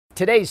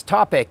Today's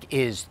topic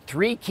is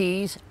 3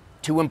 keys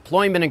to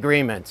employment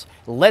agreements.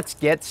 Let's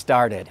get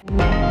started.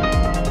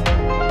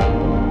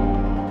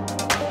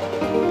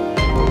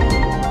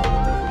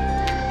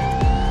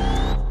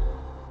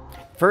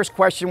 First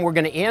question we're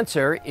going to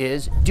answer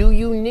is, do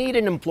you need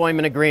an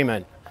employment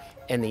agreement?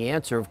 And the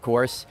answer, of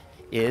course,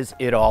 is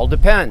it all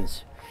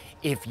depends.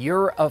 If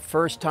you're a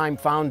first-time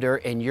founder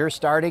and you're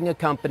starting a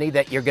company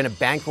that you're going to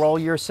bankroll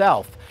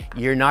yourself,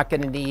 you're not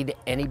going to need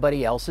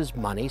anybody else's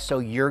money, so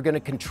you're going to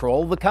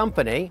control the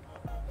company.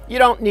 You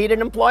don't need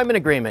an employment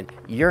agreement.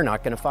 You're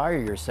not going to fire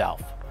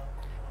yourself.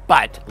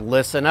 But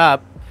listen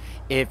up.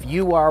 If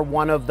you are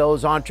one of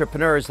those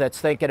entrepreneurs that's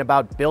thinking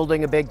about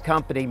building a big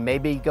company,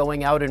 maybe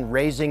going out and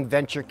raising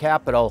venture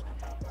capital,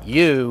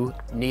 you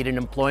need an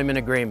employment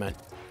agreement.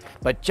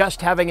 But just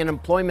having an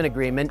employment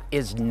agreement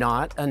is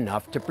not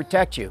enough to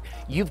protect you.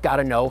 You've got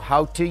to know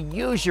how to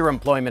use your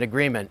employment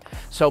agreement.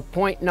 So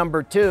point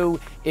number 2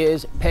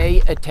 is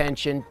pay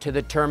attention to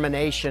the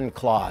termination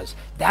clause.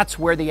 That's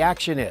where the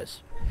action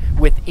is.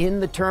 Within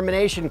the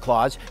termination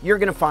clause, you're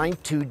going to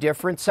find 2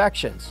 different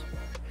sections.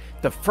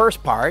 The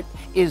first part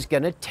is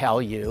going to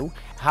tell you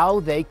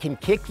how they can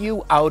kick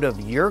you out of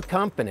your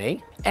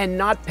company and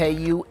not pay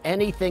you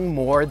anything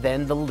more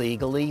than the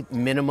legally,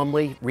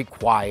 minimally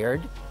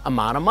required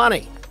amount of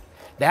money.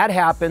 That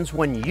happens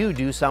when you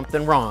do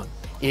something wrong.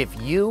 If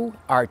you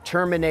are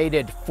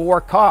terminated for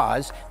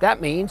cause,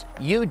 that means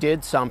you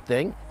did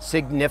something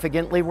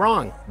significantly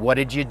wrong. What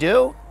did you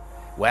do?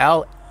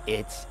 Well,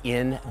 it's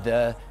in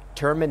the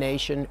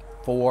termination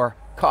for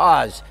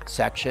cause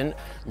section.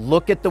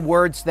 Look at the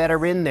words that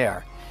are in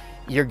there.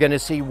 You're going to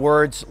see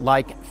words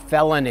like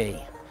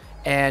felony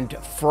and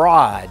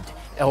fraud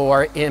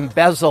or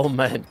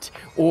embezzlement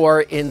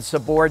or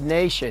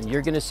insubordination.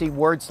 You're going to see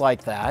words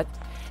like that.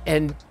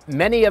 And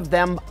many of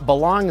them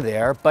belong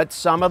there, but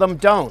some of them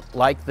don't,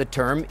 like the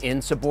term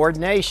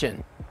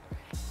insubordination.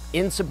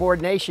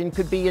 Insubordination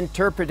could be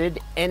interpreted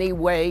any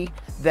way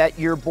that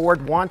your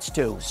board wants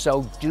to,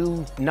 so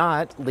do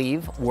not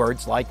leave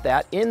words like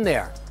that in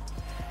there.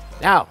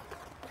 Now,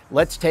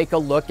 let's take a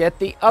look at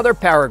the other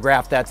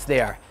paragraph that's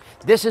there.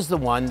 This is the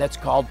one that's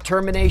called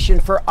termination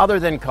for other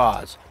than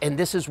cause. And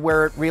this is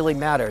where it really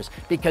matters,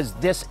 because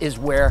this is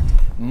where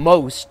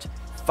most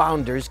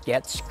founders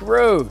get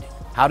screwed.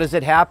 How does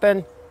it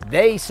happen?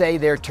 They say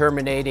they're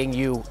terminating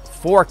you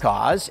for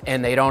cause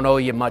and they don't owe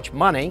you much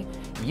money.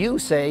 You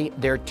say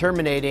they're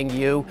terminating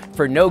you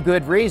for no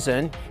good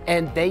reason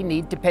and they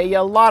need to pay you a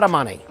lot of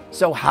money.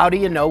 So how do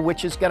you know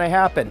which is going to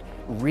happen?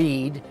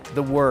 Read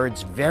the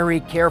words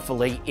very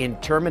carefully in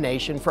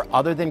termination for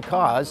other than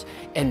cause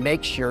and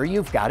make sure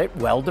you've got it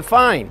well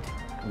defined.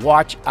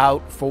 Watch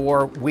out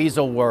for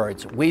weasel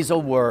words.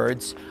 Weasel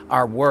words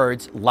are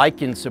words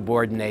like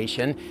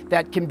insubordination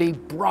that can be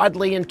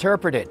broadly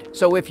interpreted.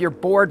 So if your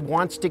board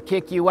wants to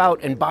kick you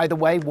out, and by the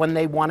way, when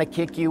they want to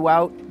kick you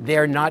out,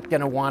 they're not going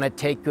to want to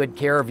take good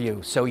care of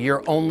you. So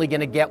you're only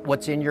going to get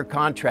what's in your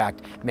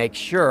contract. Make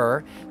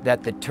sure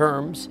that the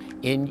terms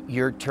in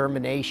your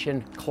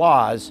termination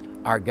clause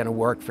are going to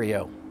work for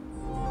you.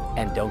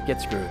 And don't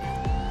get screwed.